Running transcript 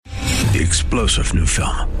The explosive new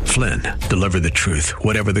film, Flynn, deliver the truth,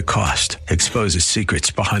 whatever the cost. Exposes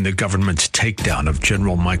secrets behind the government's takedown of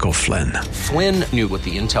General Michael Flynn. Flynn knew what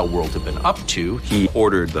the intel world had been up to. He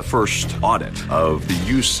ordered the first audit of the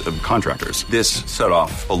use of contractors. This set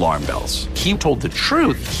off alarm bells. He told the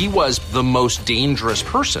truth. He was the most dangerous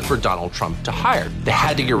person for Donald Trump to hire. They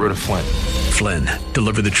had to get rid of Flynn. Flynn,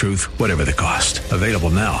 deliver the truth, whatever the cost. Available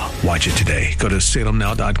now. Watch it today. Go to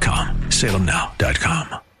salemnow.com.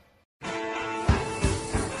 salemnow.com.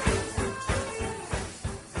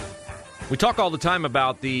 We talk all the time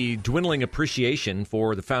about the dwindling appreciation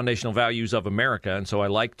for the foundational values of America, and so I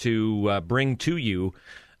like to bring to you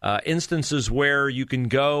instances where you can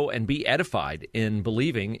go and be edified in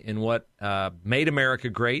believing in what made America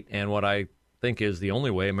great and what I think is the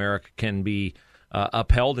only way America can be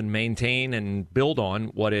upheld and maintain and build on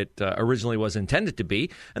what it originally was intended to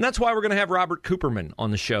be. And that's why we're going to have Robert Cooperman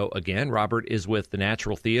on the show again. Robert is with the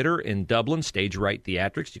Natural Theatre in Dublin, Stage Right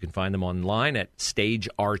Theatrics. You can find them online at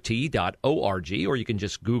stagert.org, or you can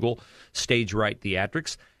just Google Stage Right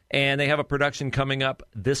Theatrics. And they have a production coming up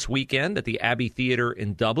this weekend at the Abbey Theatre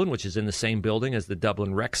in Dublin, which is in the same building as the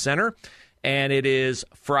Dublin Rec Center. And it is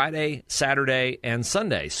Friday, Saturday, and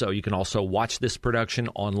Sunday. So you can also watch this production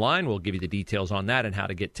online. We'll give you the details on that and how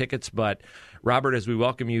to get tickets. But, Robert, as we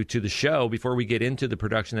welcome you to the show, before we get into the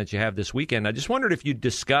production that you have this weekend, I just wondered if you'd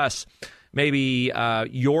discuss maybe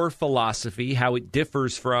your philosophy, how it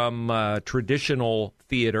differs from traditional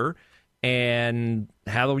theater, and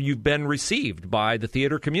how you've been received by the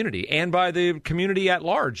theater community and by the community at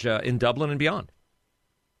large in Dublin and beyond.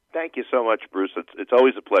 Thank you so much, Bruce. It's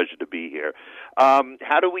always a pleasure to be here.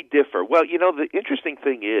 How do we differ? Well, the interesting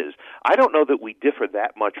thing is, I don't know that we differ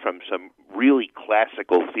that much from some really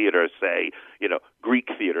classical theater, say, Greek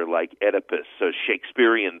theater like Oedipus or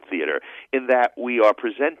Shakespearean theater, in that we are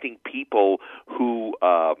presenting people who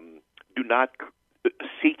do not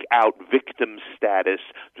seek out victim status,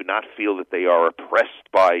 do not feel that they are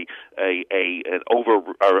oppressed by an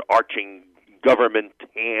overarching government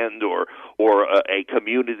hand or a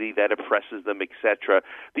community that oppresses them, etc.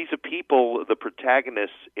 These are people, the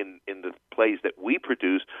protagonists in the plays that we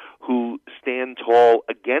produce, who stand tall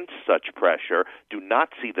against such pressure, do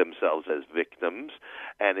not see themselves as victims,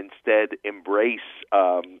 and instead embrace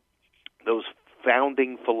those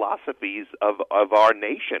founding philosophies of our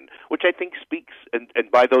nation, which I think speaks,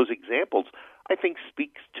 and by those examples, I think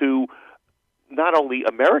speaks to not only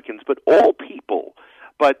Americans, but all people.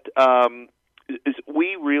 But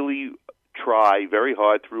we really try very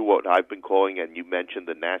hard through what I've been calling, and you mentioned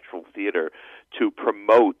the Natural Theater, to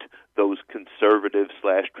promote those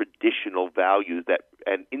conservative/traditional values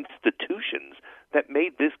and institutions that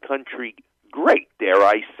made this country great. Dare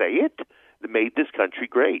I say it? That made this country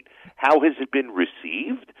great. How has it been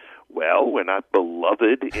received? Well, we're not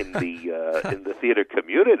beloved in the theater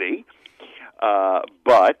community,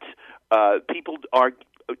 but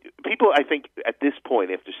people, I think, at this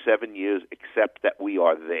point, after 7 years, accept that we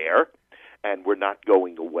are there and we're not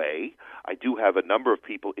going away. I do have a number of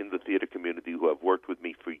people in the theater community who have worked with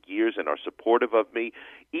me for years and are supportive of me,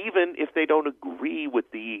 even if they don't agree with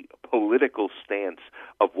the political stance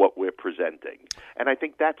of what we're presenting. And I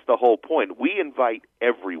think that's the whole point. We invite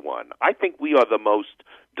everyone. I think we are the most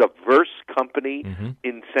diverse company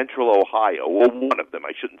in Central Ohio, or one of them.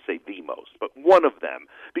 I shouldn't say the most, but one of them,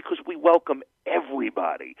 because we welcome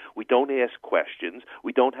everybody. We don't ask questions.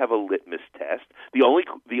 We don't have a litmus test. The only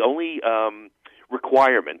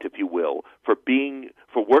requirement, if you will, for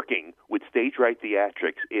working with Stage Right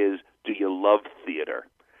Theatrics is, do you love theater?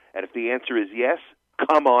 And if the answer is yes,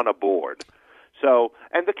 come on aboard. So,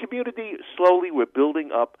 and the community, slowly we're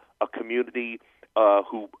building up a community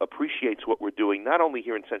who appreciates what we're doing, not only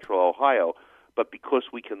here in Central Ohio, but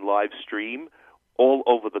because we can live stream all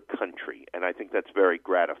over the country. And I think that's very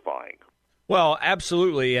gratifying. Well,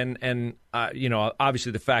 absolutely. And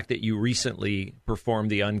obviously the fact that you recently performed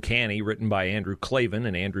The Uncanny, written by Andrew Klavan,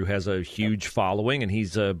 and Andrew has a huge following, and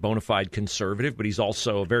he's a bona fide conservative, but he's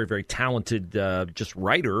also a very, very talented just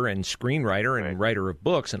writer and screenwriter and writer of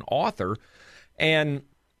books and author. And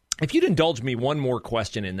if you'd indulge me one more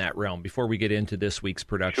question in that realm before we get into this week's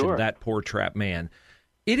production, Sure. That Poor Trap Man.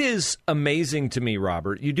 It is amazing to me,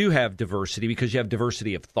 Robert. You do have diversity because you have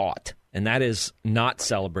diversity of thought, and that is not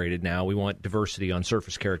celebrated now. We want diversity on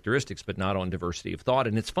surface characteristics, but not on diversity of thought.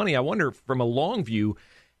 And it's funny, I wonder, from a long view,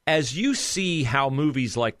 as you see how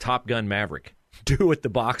movies like Top Gun Maverick do at the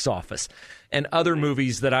box office and other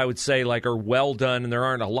movies that I would say like are well done, and there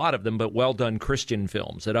aren't a lot of them, but well done Christian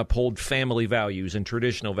films that uphold family values and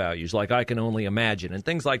traditional values like I Can Only Imagine and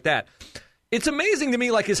things like that. It's amazing to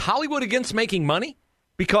me, like, is Hollywood against making money?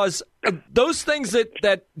 because those things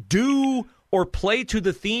that do or play to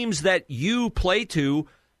the themes that you play to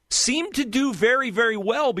seem to do very, very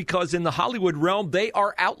well, because in the Hollywood realm, they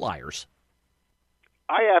are outliers.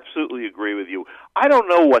 I absolutely agree with you. I don't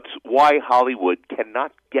know why Hollywood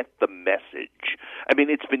cannot get the message. I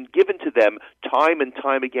mean, it's been given to them time and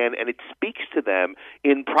time again, and it speaks to them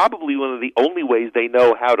in probably one of the only ways they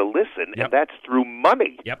know how to listen, and that's through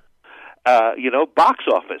money. Yep. Box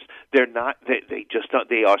office. They're not. They just don't.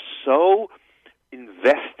 They are so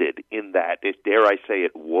invested in that. Dare I say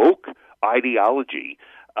it? Woke ideology,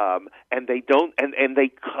 and they don't. And they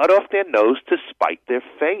cut off their nose to spite their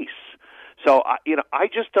face. So, I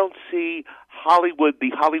just don't see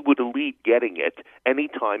the Hollywood elite getting it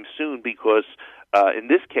anytime soon, because in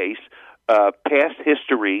this case, past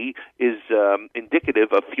history is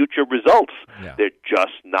indicative of future results. Yeah. They're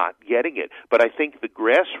just not getting it. But I think the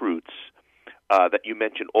grassroots that you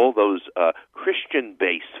mentioned, all those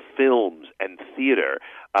Christian-based films and theater,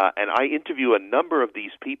 and I interview a number of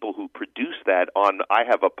these people who produce that I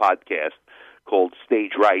have a podcast called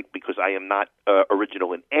Stage Right, because I am not original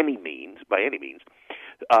by any means.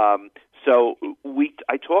 So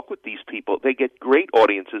I talk with these people. They get great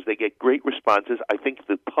audiences. They get great responses. I think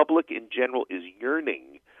the public in general is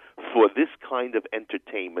yearning for this kind of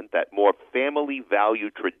entertainment, that more family value,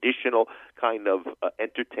 traditional kind of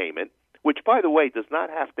entertainment, which, by the way, does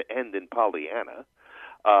not have to end in Pollyanna.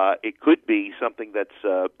 It could be something that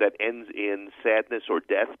ends in sadness or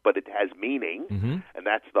death, but it has meaning, and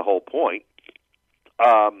that's the whole point.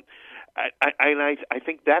 I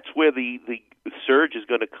think that's where the surge is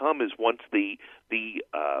going to come, is once the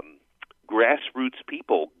grassroots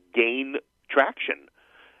people gain traction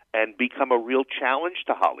and become a real challenge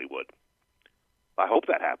to Hollywood. I hope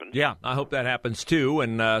that happens. Yeah, I hope that happens too.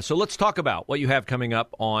 And so let's talk about what you have coming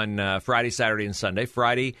up on Friday, Saturday, and Sunday.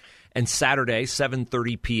 Friday and Saturday,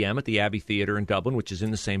 7:30 p.m. at the Abbey Theatre in Dublin, which is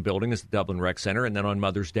in the same building as the Dublin Rec Center. And then on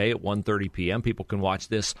Mother's Day at 1:30 p.m., people can watch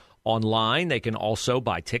this online. They can also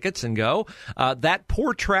buy tickets and go. That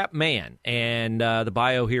Poor Trap Man, and the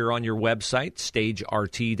bio here on your website,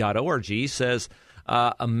 stagert.org, says,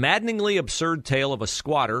 a maddeningly absurd tale of a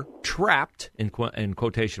squatter trapped, in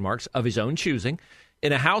quotation marks, of his own choosing,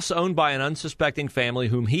 in a house owned by an unsuspecting family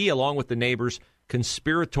whom he, along with the neighbors,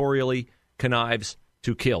 conspiratorially connives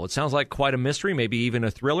to kill. It sounds like quite a mystery, maybe even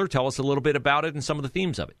a thriller. Tell us a little bit about it and some of the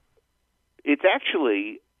themes of it. It's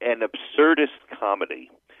actually an absurdist comedy.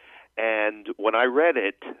 And when I read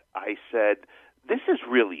it, I said, this is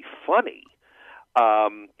really funny.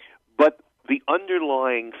 But the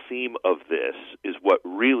underlying theme of this is what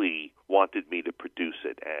really wanted me to produce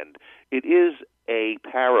it. And it is a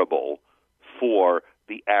parable for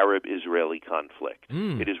the Arab-Israeli conflict.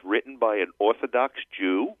 It is written by an Orthodox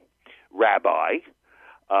Jew, rabbi,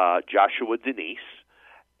 Joshua Denise,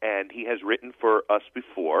 and he has written for us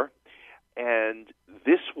before. And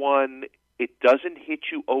this one, it doesn't hit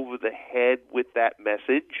you over the head with that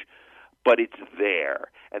message, but it's there.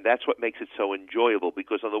 And that's what makes it so enjoyable,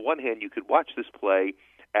 because on the one hand, you could watch this play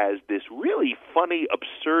as this really funny,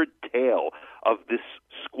 absurd tale of this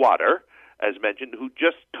squatter, as mentioned, who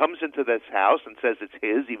just comes into this house and says it's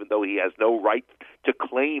his, even though he has no right to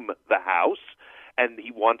claim the house. And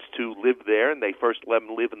he wants to live there, and they first let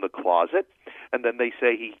him live in the closet, and then they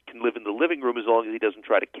say he can live in the living room as long as he doesn't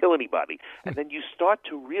try to kill anybody. And then you start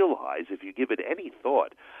to realize, if you give it any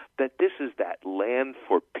thought, that this is that land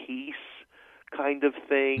for peace kind of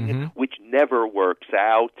thing, which never works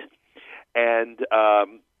out. And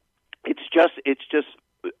it's just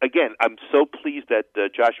again, I'm so pleased that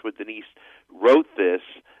Joshua Denise wrote this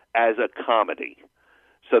as a comedy,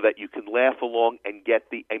 so that you can laugh along and get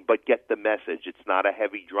the message. It's not a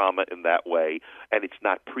heavy drama in that way, and it's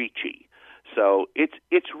not preachy. So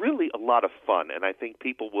it's really a lot of fun, and I think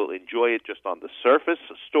people will enjoy it just on the surface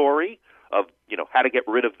story of how to get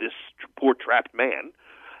rid of this poor trapped man,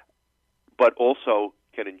 but also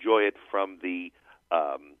can enjoy it from the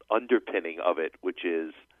underpinning of it, which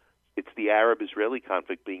is it's the Arab-Israeli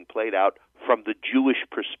conflict being played out from the Jewish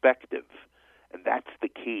perspective. And that's the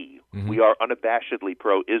key. We are unabashedly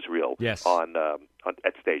pro-Israel at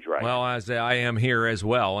Stage Right. Well, as I am here as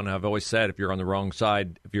well, and I've always said, if you're on the wrong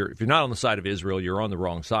side, if you're not on the side of Israel, you're on the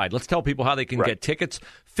wrong side. Let's tell people how they can get tickets.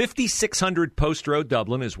 5600 Post Road,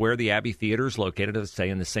 Dublin, is where the Abbey Theatre is located, as I say,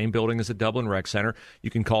 in the same building as the Dublin Rec Center. You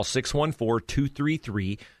can call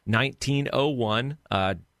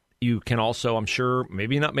 614-233-1901. You can also, I'm sure,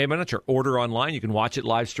 maybe not sure, order online. You can watch it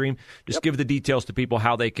live stream. Just give the details to people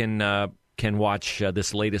how they can watch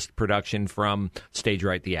this latest production from Stage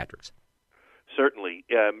Right Theatrics. Certainly.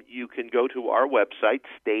 You can go to our website,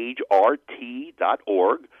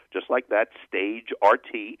 stagert.org, just like that,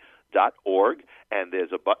 stagert.org, and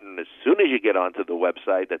there's a button as soon as you get onto the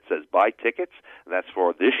website that says Buy Tickets, and that's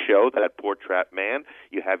for this show, That Poor Trapped Man.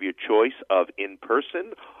 You have your choice of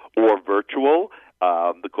in-person or virtual.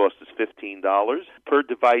 The cost is $15 per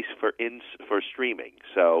device for streaming.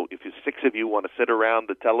 So if you 6 of you want to sit around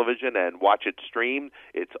the television and watch it stream,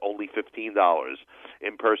 it's only $15.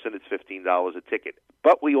 In person, it's $15 a ticket.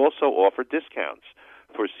 But we also offer discounts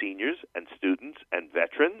for seniors and students and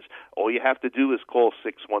veterans. All you have to do is call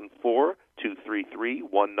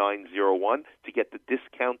 614-233-1901 to get the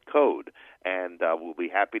discount code, and we'll be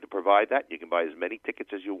happy to provide that. You can buy as many tickets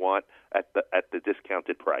as you want at the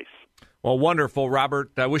discounted price. Well, wonderful,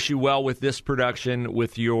 Robert. I wish you well with this production,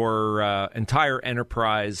 with your entire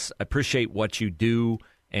enterprise. I appreciate what you do,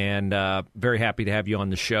 and very happy to have you on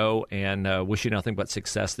the show, and wish you nothing but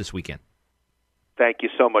success this weekend. Thank you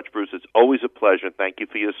so much, Bruce. It's always a pleasure. Thank you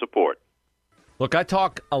for your support. Look, I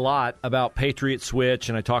talk a lot about Patriot Switch,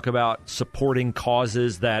 and I talk about supporting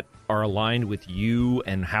causes that are aligned with you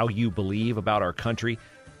and how you believe about our country.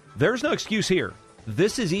 There's no excuse here.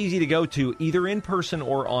 This is easy to go to either in person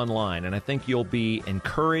or online, and I think you'll be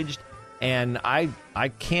encouraged. And I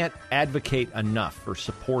can't advocate enough for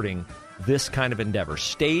supporting this kind of endeavor.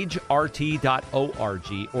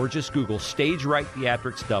 StageRT.org, or just Google Stage Right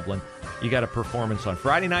Theatrics Dublin. You got a performance on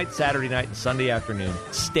Friday night, Saturday night, and Sunday afternoon.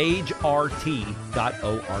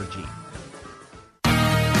 StageRT.org.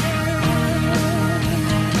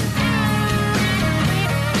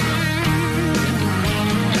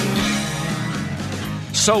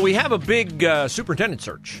 So we have a big superintendent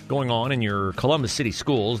search going on in your Columbus City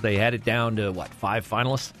schools. They had it down to, 5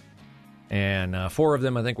 finalists? And 4 of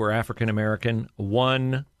them, I think, were African-American.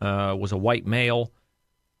 1 was a white male.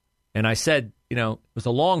 And I said, it was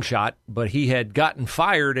a long shot, but he had gotten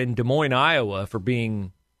fired in Des Moines, Iowa for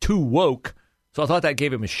being too woke. So I thought that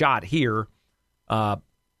gave him a shot here.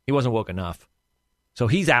 He wasn't woke enough. So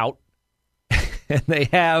he's out. And they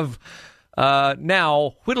have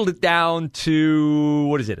now whittled it down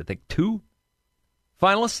to, I think 2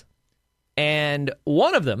 finalists. And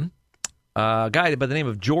one of them, a guy by the name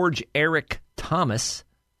of George Eric Thomas,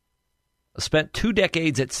 spent 2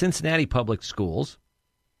 decades at Cincinnati Public Schools,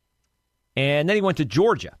 and then he went to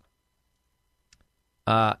Georgia.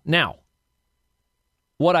 Now,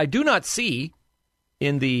 what I do not see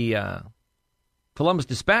in the Columbus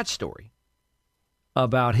Dispatch story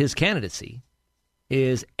about his candidacy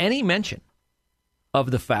is any mention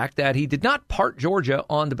of the fact that he did not part Georgia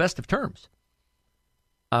on the best of terms.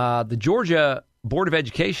 The Georgia Board of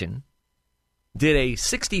Education did a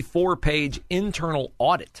 64-page internal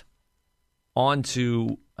audit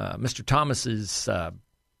onto Mr. Thomas's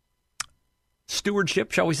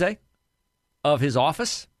stewardship, shall we say, of his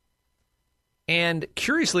office. And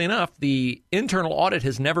curiously enough, the internal audit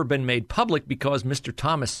has never been made public because Mr.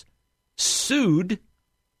 Thomas sued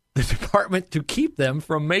the department to keep them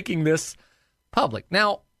from making this public.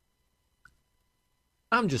 Now,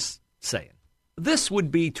 I'm just saying, this would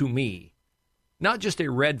be to me not just a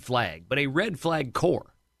red flag, but a red flag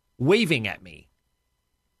corps waving at me.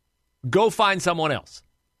 Go find someone else.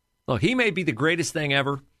 Look, he may be the greatest thing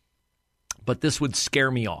ever, but this would scare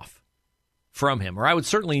me off from him, or I would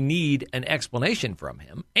certainly need an explanation from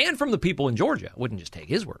him and from the people in Georgia. I wouldn't just take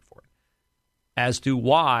his word for it, as to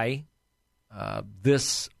why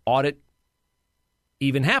this audit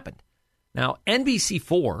even happened. Now,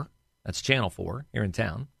 NBC4, that's Channel 4 here in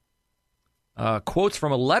town, quotes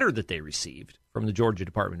from a letter that they received from the Georgia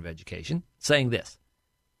Department of Education saying this: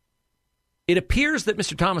 "It appears that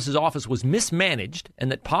Mr. Thomas's office was mismanaged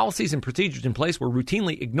and that policies and procedures in place were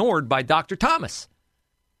routinely ignored by Dr. Thomas.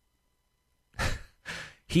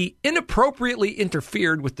 He inappropriately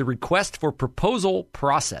interfered with the request for proposal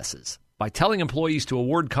processes by telling employees to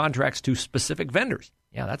award contracts to specific vendors."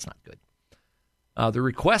 Yeah, that's not good. The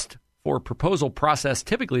request for proposal process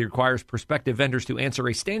typically requires prospective vendors to answer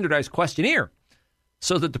a standardized questionnaire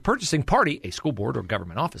so that the purchasing party, a school board or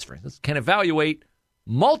government office, for instance, can evaluate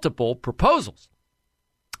multiple proposals.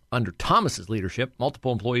 Under Thomas's leadership,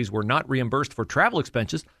 multiple employees were not reimbursed for travel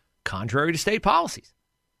expenses, contrary to state policies.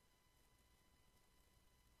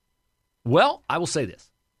 Well, I will say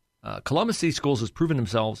this. Columbus City Schools has proven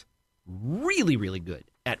themselves really, really good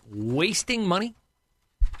at wasting money.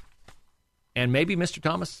 And maybe Mr.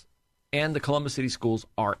 Thomas and the Columbus City Schools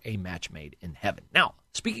are a match made in heaven. Now,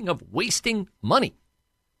 speaking of wasting money,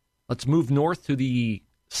 let's move north to the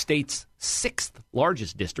state's 6th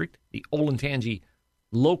largest district, the Olentangy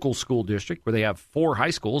Local School District, where they have 4 high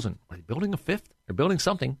schools. And are they building a 5th? They're building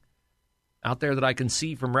something out there that I can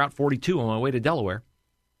see from Route 42 on my way to Delaware.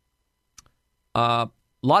 A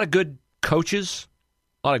lot of good coaches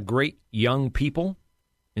A lot of great young people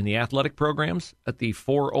in the athletic programs at the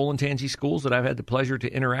 4 Olentangy schools that I've had the pleasure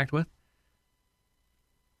to interact with.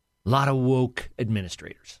 A lot of woke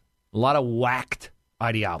administrators. A lot of whacked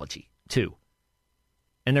ideology, too.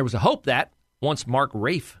 And there was a hope that once Mark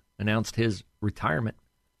Rafe announced his retirement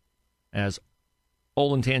as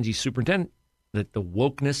Olentangy superintendent, that the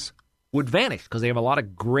wokeness would vanish because they have a lot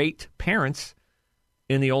of great parents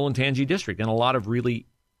in the Olentangy district and a lot of really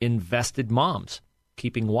invested moms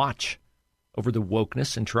keeping watch over the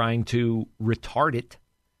wokeness and trying to retard it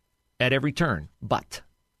at every turn. But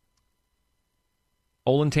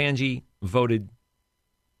Olentangy voted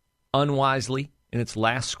unwisely in its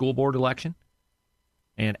last school board election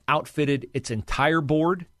and outfitted its entire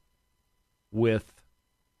board with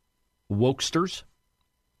wokesters.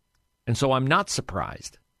 And so I'm not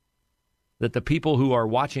surprised that the people who are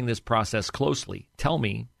watching this process closely tell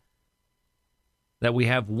me that we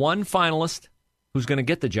have one finalist who's going to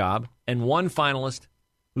get the job and one finalist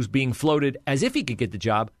who's being floated as if he could get the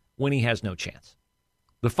job when he has no chance.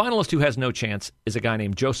 The finalist who has no chance is a guy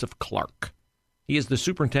named Joseph Clark. He is the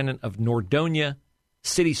superintendent of Nordonia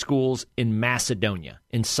City Schools in Macedonia,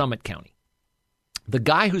 in Summit County. The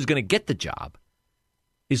guy who's going to get the job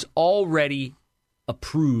is already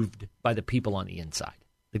approved by the people on the inside.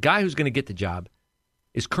 The guy who's going to get the job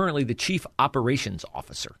is currently the chief operations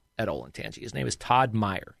officer at Olentangy. His name is Todd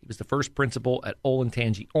Meyer. He was the first principal at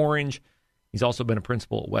Olentangy Orange. He's also been a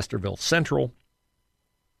principal at Westerville Central.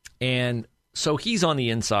 And so he's on the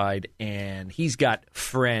inside, and he's got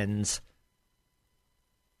friends.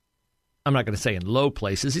 I'm not going to say in low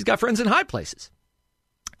places. He's got friends in high places.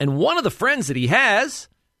 And one of the friends that he has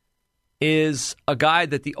is a guy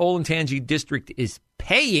that the Olentangy district is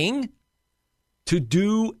paying to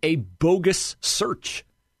do a bogus search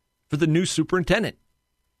for the new superintendent.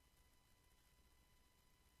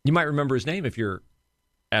 You might remember his name if you're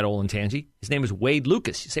at Olentangy. His name is Wade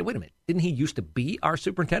Lucas. You say, wait a minute, didn't he used to be our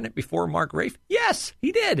superintendent before Mark Rafe? Yes,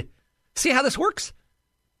 he did. See how this works?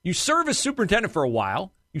 You serve as superintendent for a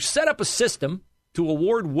while. You set up a system to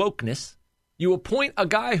award wokeness. You appoint a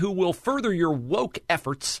guy who will further your woke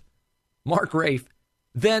efforts, Mark Rafe.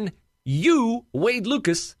 Then you, Wade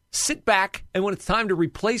Lucas, sit back, and when it's time to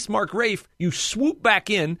replace Mark Rafe, you swoop back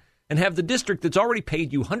in and have the district that's already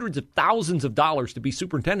paid you hundreds of thousands of dollars to be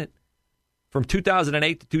superintendent from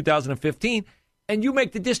 2008 to 2015, and you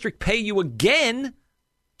make the district pay you again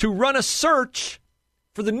to run a search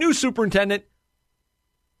for the new superintendent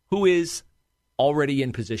who is already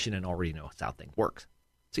in position and already knows how things work.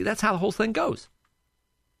 See, that's how the whole thing goes.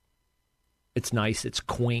 It's nice, it's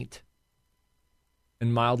quaint,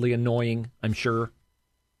 and mildly annoying, I'm sure,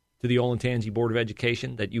 to the Olentangy Board of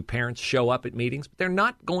Education that you parents show up at meetings, but they're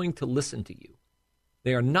not going to listen to you.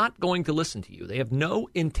 They are not going to listen to you. They have no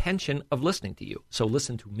intention of listening to you. So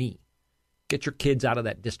listen to me. Get your kids out of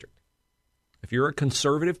that district. If you're a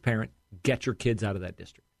conservative parent, get your kids out of that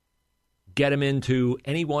district. Get them into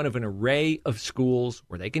any one of an array of schools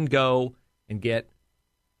where they can go and get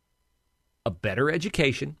a better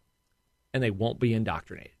education, and they won't be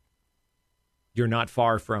indoctrinated. You're not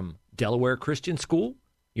far from Delaware Christian School.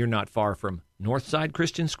 You're not far from Northside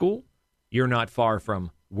Christian School. You're not far from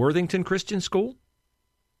Worthington Christian School.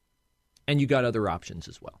 And you got other options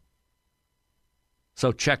as well.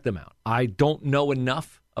 So check them out. I don't know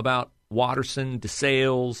enough about Watterson,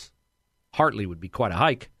 DeSales. Hartley would be quite a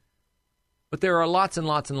hike. But there are lots and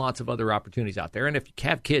lots and lots of other opportunities out there. And if you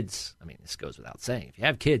have kids, I mean, this goes without saying, if you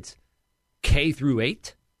have kids K through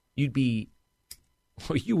 8, you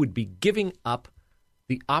would be giving up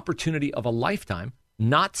the opportunity of a lifetime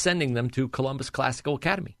not sending them to Columbus Classical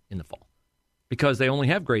Academy in the fall because they only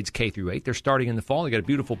have grades K through 8. They're starting in the fall. They got a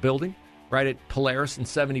beautiful building right at Polaris in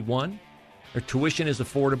 71. Their tuition is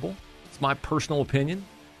affordable. It's my personal opinion.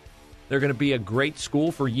 They're going to be a great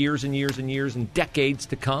school for years and years and years and decades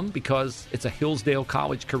to come because it's a Hillsdale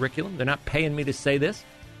College curriculum. They're not paying me to say this,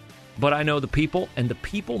 but I know the people, and the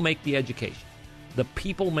people make the education. The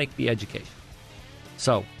people make the education.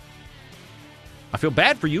 So I feel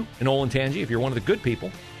bad for you in Olentangy if you're one of the good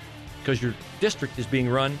people because your district is being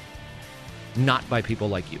run not by people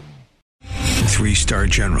like you. 3-star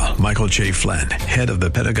General Michael J. Flynn, head of the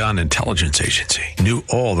Pentagon Intelligence Agency, knew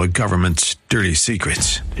all the government's dirty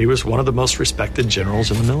secrets. He was one of the most respected generals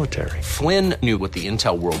in the military. Flynn knew what the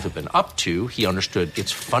intel world had been up to. He understood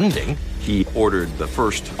its funding. He ordered the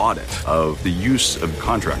first audit of the use of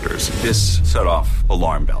contractors. This set off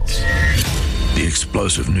alarm bells. The The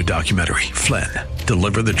explosive new documentary, Flynn,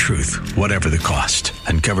 Deliver the Truth, Whatever the Cost,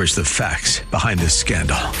 uncovers the facts behind this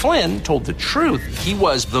scandal. Flynn told the truth. He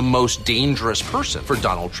was the most dangerous person for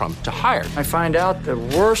Donald Trump to hire. I find out the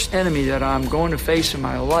worst enemy that I'm going to face in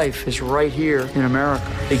my life is right here in America.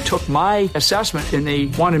 They took my assessment and they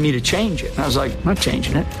wanted me to change it. And I was like, I'm not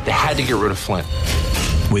changing it. They had to get rid of Flynn.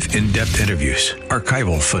 With in-depth interviews,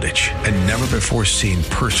 archival footage, and never-before-seen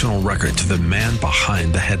personal records of the man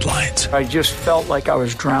behind the headlines. I just felt like I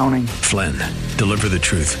was drowning. Flynn, Deliver the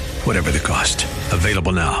Truth, Whatever the Cost.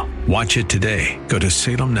 Available now. Watch it today. Go to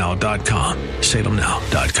salemnow.com.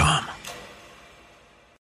 salemnow.com.